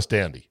journalist,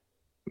 Andy.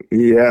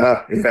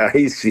 Yeah,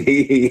 he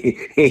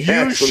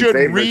you should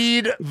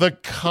read the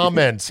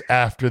comments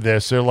after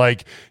this. They're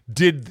like,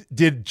 did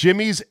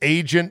Jimmy's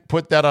agent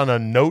put that on a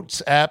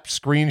notes app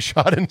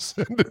screenshot and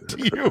send it to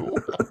you?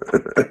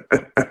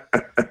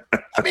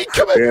 I mean,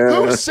 come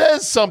on, who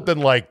says something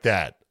like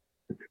that?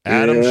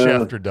 Adam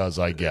Schefter does,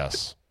 I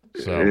guess.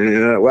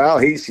 So well,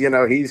 he's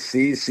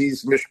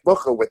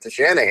Mishbucha with the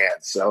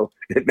Shanahan, so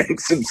it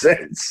makes some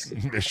sense.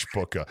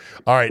 Mishbucha.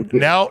 All right,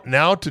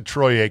 now to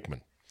Troy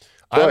Aikman.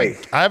 I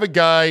have a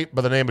guy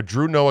by the name of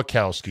Drew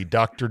Nowakowski,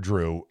 Dr.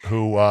 Drew,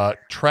 who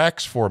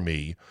tracks for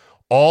me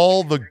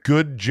all the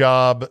good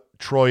job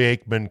Troy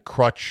Aikman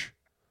crutch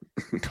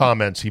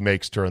comments he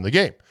makes during the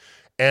game.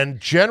 And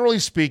generally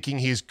speaking,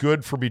 he's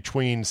good for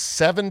between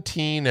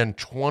 17 and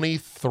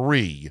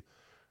 23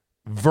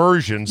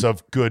 versions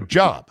of good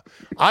job.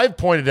 I've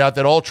pointed out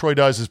that all Troy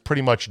does is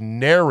pretty much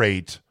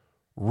narrate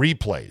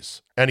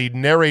replays, and he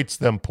narrates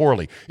them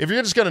poorly. If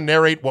you're just going to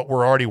narrate what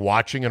we're already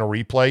watching in a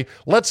replay,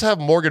 let's have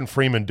Morgan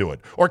Freeman do it,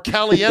 or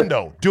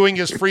Caliendo doing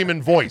his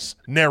Freeman voice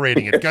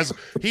narrating it, because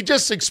he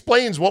just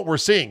explains what we're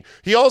seeing.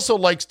 He also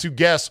likes to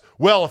guess,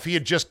 well, if he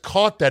had just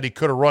caught that, he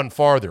could have run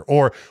farther,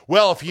 or,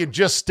 well, if he had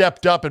just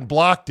stepped up and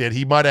blocked it,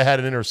 he might have had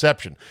an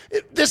interception.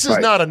 This is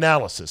not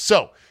analysis.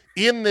 So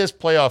in this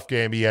playoff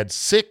game, he had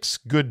 6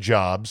 good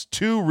jobs,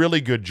 2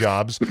 really good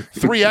jobs,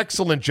 3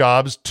 excellent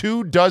jobs,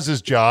 2 does his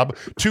job,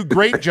 2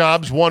 great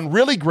jobs, 1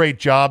 really great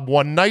job,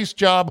 1 nice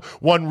job,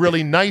 1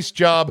 really nice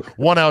job,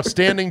 1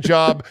 outstanding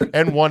job,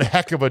 and 1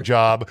 heck of a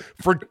job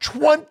for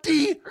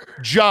 20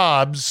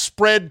 jobs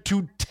spread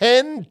to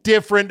 10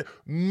 different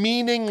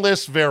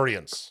meaningless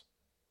variants.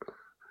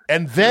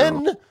 And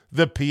then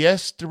the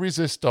pièce de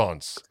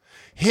résistance,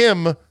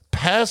 him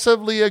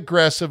passively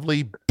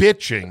aggressively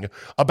bitching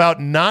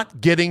about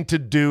not getting to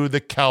do the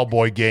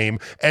Cowboy game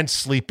and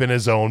sleep in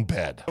his own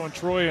bed. And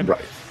Troy, and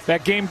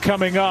that game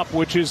coming up,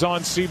 which is on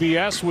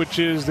CBS, which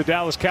is the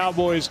Dallas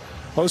Cowboys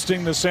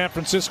hosting the San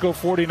Francisco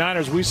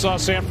 49ers. We saw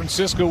San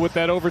Francisco with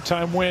that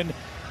overtime win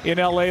in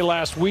LA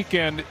last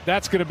weekend.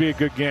 That's going to be a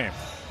good game.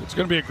 It's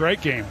going to be a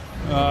great game.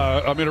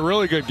 A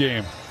really good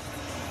game.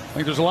 I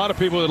think there's a lot of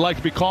people that like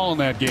to be calling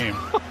that game,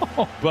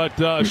 but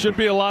it should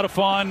be a lot of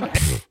fun.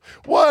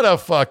 What a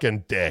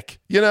fucking dick.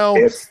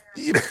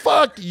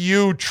 Fuck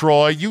you,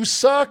 Troy. You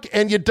suck,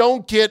 and you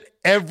don't get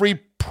every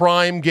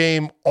prime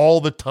game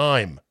all the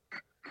time.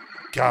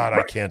 God,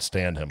 I can't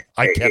stand him.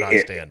 I cannot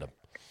stand him.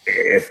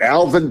 If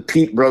Alvin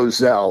Pete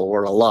Rozelle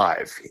were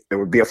alive, there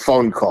would be a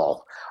phone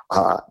call.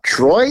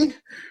 Troy,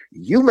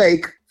 you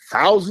make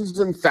thousands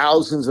and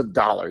thousands of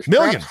dollars,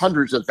 millions,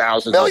 hundreds of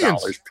thousands of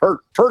dollars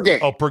per game.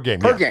 Oh, per game.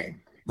 Per game.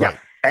 Yeah.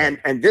 Right.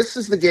 And this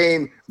is the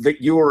game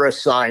that you were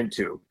assigned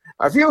to.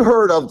 Have you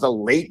heard of the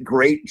late,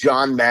 great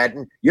John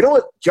Madden? You know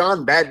what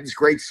John Madden's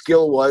great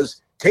skill was?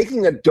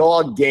 Taking a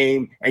dog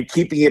game and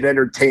keeping it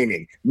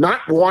entertaining, not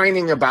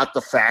whining about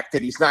the fact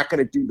that he's not going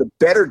to do the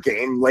better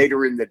game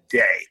later in the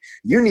day.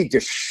 You need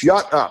to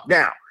shut up.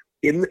 Now,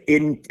 in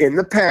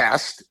the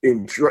past,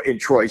 in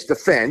Troy's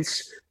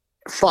defense,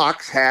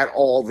 Fox had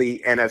all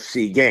the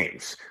NFC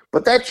games,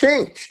 but that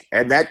changed.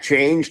 And that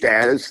changed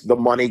as the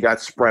money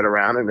got spread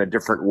around in a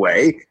different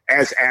way,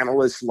 as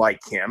analysts like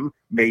him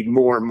made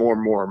more and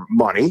more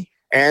money.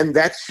 And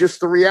that's just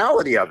the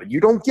reality of it.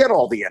 You don't get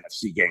all the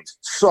NFC games.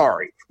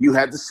 Sorry. You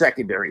had the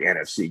secondary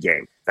NFC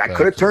game. That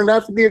could have turned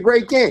out to be a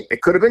great game.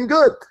 It could have been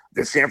good.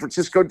 The San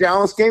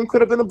Francisco-Dallas game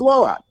could have been a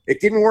blowout. It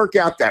didn't work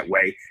out that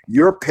way.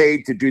 You're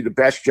paid to do the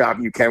best job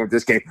you can with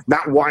this game,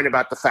 not whine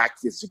about the fact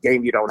it's a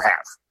game you don't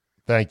have.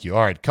 Thank you.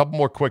 All right, a couple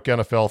more quick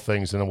NFL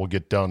things, and then we'll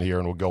get done here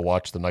and we'll go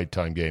watch the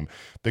nighttime game.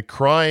 The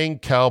crying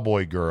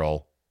cowboy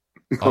girl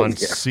on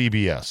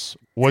CBS.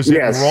 Was it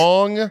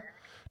wrong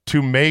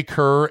to make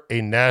her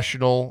a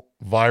national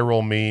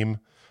viral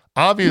meme?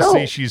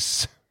 Obviously,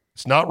 it's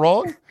not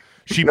wrong.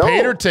 She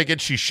paid her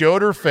ticket. She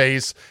showed her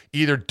face.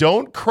 Either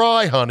don't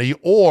cry, honey,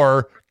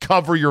 or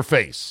cover your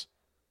face.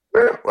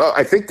 Well,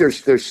 I think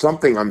there's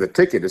something on the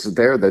ticket, isn't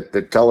there, that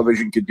the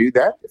television could do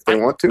that if they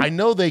want to? I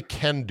know they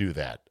can do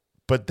that.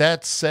 But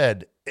that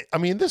said, I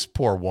mean, this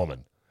poor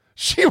woman,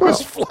 she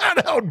was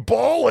flat out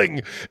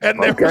bawling,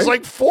 and there was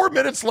like 4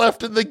 minutes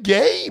left in the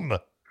game.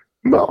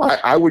 Well,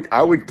 I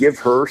would give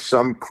her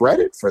some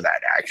credit for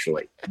that,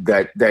 actually.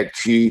 That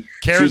she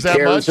cares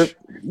that much.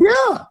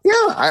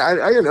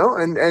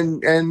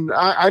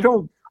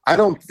 I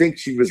don't think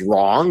she was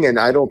wrong, and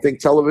I don't think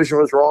television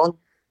was wrong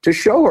to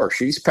show her.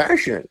 She's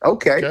passionate,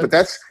 okay. But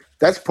that's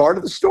part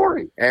of the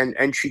story,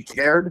 and she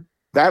cared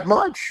that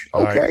much,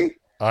 okay. All right.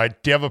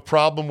 Do you have a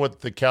problem with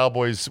the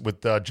Cowboys,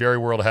 with Jerry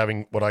World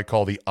having what I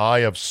call the Eye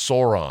of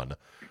Sauron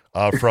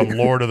from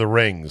Lord of the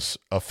Rings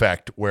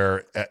effect,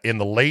 where in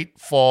the late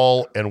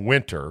fall and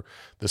winter,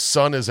 the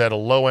sun is at a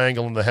low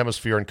angle in the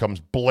hemisphere and comes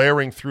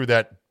blaring through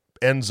that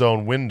end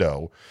zone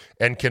window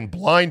and can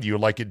blind you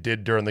like it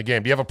did during the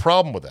game? Do you have a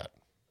problem with that?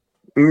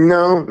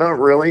 No, not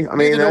really. I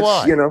mean,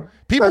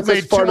 people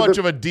made too much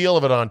of a deal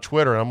of it on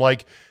Twitter, and I'm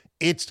like,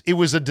 It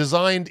was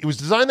designed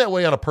that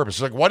way on a purpose.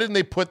 It's like, why didn't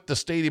they put the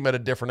stadium at a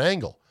different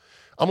angle?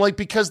 I'm like,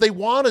 because they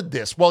wanted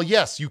this. Well,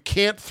 yes, you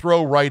can't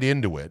throw right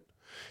into it.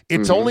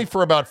 It's only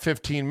for about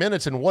 15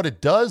 minutes, and what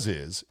it does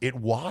is it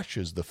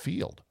washes the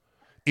field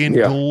in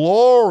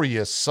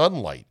glorious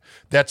sunlight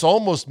that's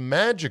almost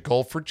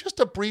magical for just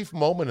a brief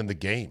moment in the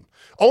game.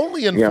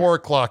 Only in 4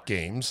 o'clock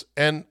games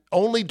and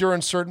only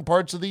during certain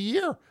parts of the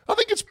year. I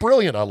think it's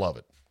brilliant. I love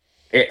it.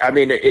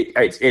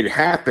 It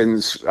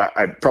happens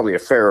probably a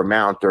fair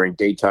amount during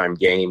daytime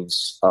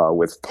games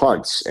with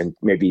punts and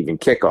maybe even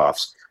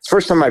kickoffs. It's the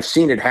first time I've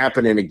seen it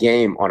happen in a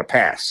game on a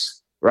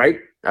pass, right?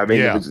 I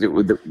mean,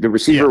 the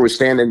receiver was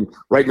standing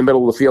right in the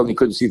middle of the field and he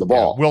couldn't see the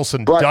ball.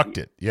 Wilson ducked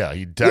it. Yeah,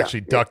 he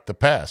actually ducked the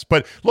pass.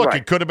 But look,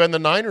 it could have been the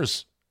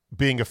Niners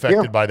being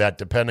affected by that,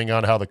 depending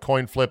on how the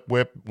coin flip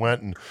whip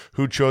went and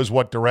who chose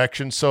what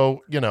direction.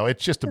 So,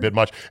 it's just a bit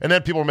much. And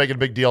then people are making a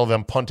big deal of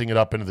them punting it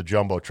up into the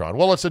Jumbotron.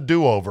 Well, it's a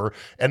do-over,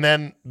 and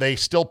then they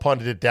still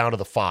punted it down to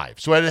the 5.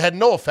 So it had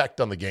no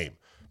effect on the game.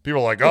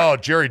 People are like, oh,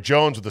 Jerry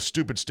Jones with the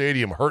stupid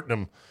stadium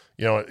hurting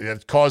him,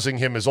 causing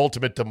him his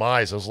ultimate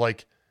demise. I was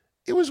like,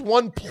 it was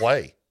one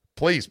play.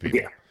 Please, people.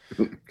 Yeah.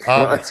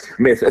 That's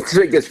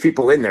what gets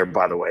people in there,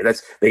 by the way.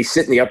 They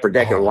sit in the upper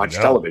deck and watch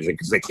television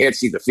because they can't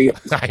see the field.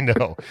 I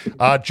know.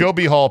 Joe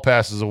B. Hall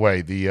passes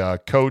away,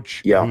 the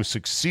coach who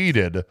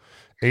succeeded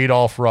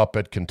Adolph Rupp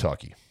at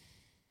Kentucky.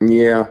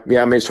 Yeah.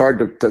 I mean, it's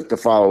hard to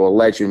follow a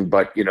legend,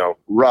 but,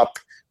 Rupp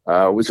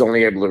was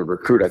only able to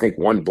recruit, I think,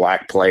 one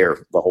black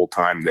player the whole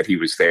time that he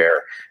was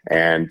there.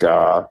 And,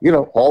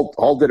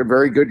 Hall did a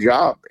very good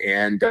job.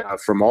 And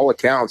from all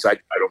accounts, I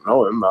don't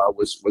know him,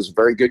 was a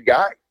very good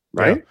guy,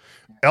 right? Yeah.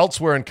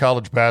 Elsewhere in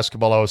college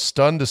basketball, I was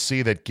stunned to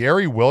see that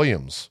Gary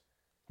Williams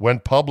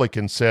went public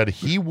and said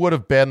he would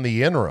have been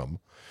the interim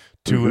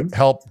to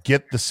help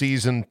get the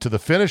season to the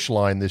finish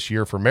line this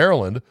year for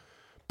Maryland,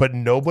 but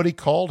nobody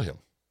called him.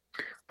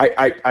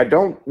 I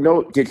don't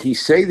know. Did he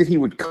say that he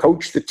would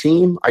coach the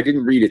team? I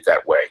didn't read it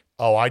that way.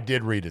 Oh, I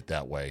did read it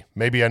that way.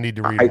 Maybe I need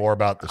to read more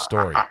about the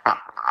story.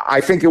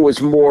 I think it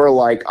was more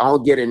like, I'll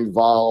get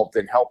involved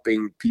in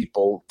helping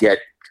people get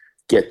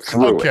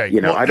through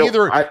it.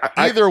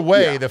 Either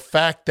way, the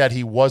fact that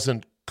he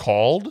wasn't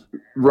called,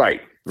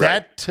 right,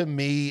 that to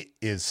me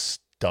is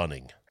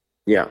stunning.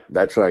 Yeah,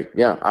 that's right.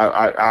 Yeah,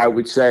 I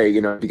would say,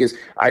 because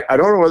I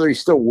don't know whether he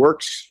still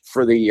works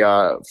for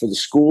the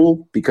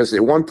school, because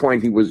at one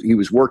point he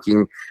was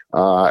working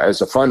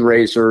as a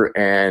fundraiser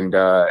and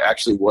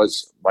actually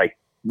was like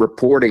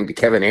reporting to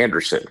Kevin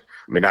Anderson.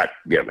 I mean,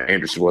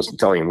 Anderson wasn't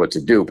telling him what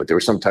to do, but there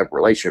was some type of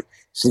relationship.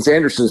 Since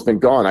Anderson's been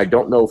gone, I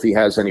don't know if he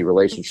has any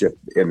relationship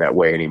in that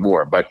way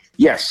anymore. But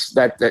yes,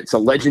 that's a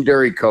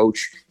legendary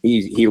coach.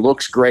 He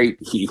looks great.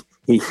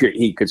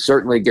 He could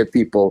certainly get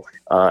people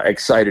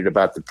excited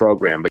about the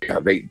program. But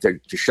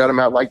to shut him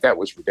out like that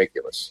was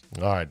ridiculous.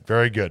 All right,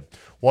 very good.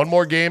 One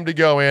more game to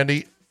go,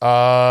 Andy.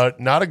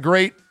 Not a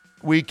great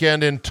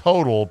weekend in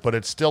total, but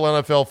it's still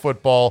NFL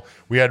football.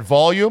 We had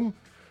volume.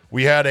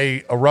 We had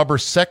a rubber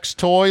sex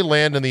toy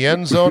land in the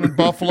end zone in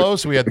Buffalo,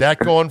 so we had that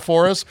going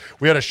for us.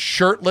 We had a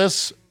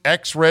shirtless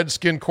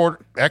ex-Redskin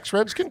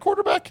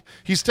quarterback.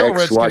 He's still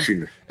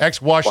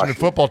ex-Washington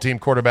football team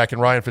quarterback, and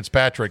Ryan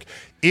Fitzpatrick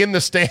in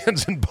the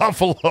stands in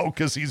Buffalo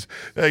because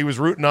he was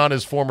rooting on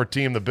his former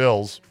team, the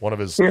Bills, one of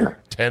his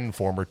 10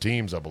 former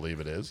teams, I believe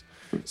it is.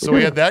 So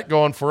we had that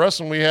going for us,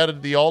 and we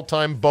had the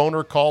all-time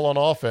boner call on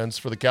offense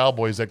for the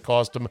Cowboys that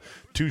cost them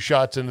 2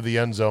 shots into the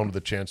end zone with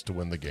a chance to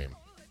win the game.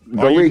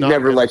 The league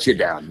never lets you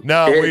down.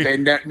 No, they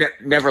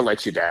never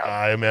let you down.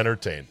 I am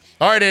entertained.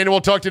 All right, Andy,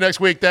 we'll talk to you next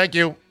week. Thank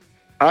you.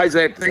 All right,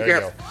 Zach. Take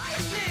care. All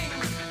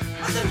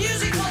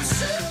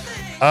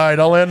right,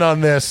 I'll end on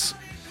this.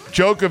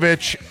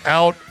 Djokovic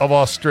out of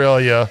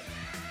Australia.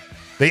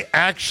 They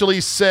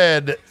actually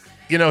said,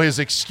 his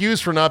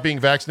excuse for not being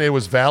vaccinated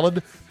was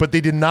valid, but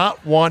they did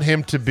not want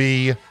him to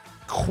be,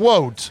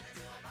 quote,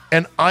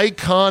 an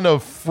icon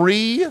of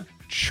free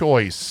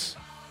choice.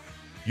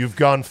 You've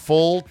gone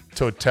full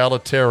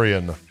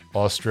totalitarian,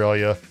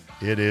 Australia.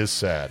 It is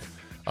sad.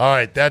 All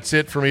right, that's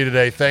it for me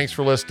today. Thanks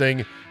for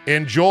listening.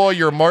 Enjoy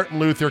your Martin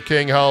Luther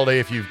King holiday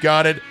if you've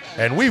got it,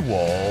 and we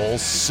will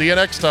see you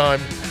next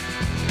time.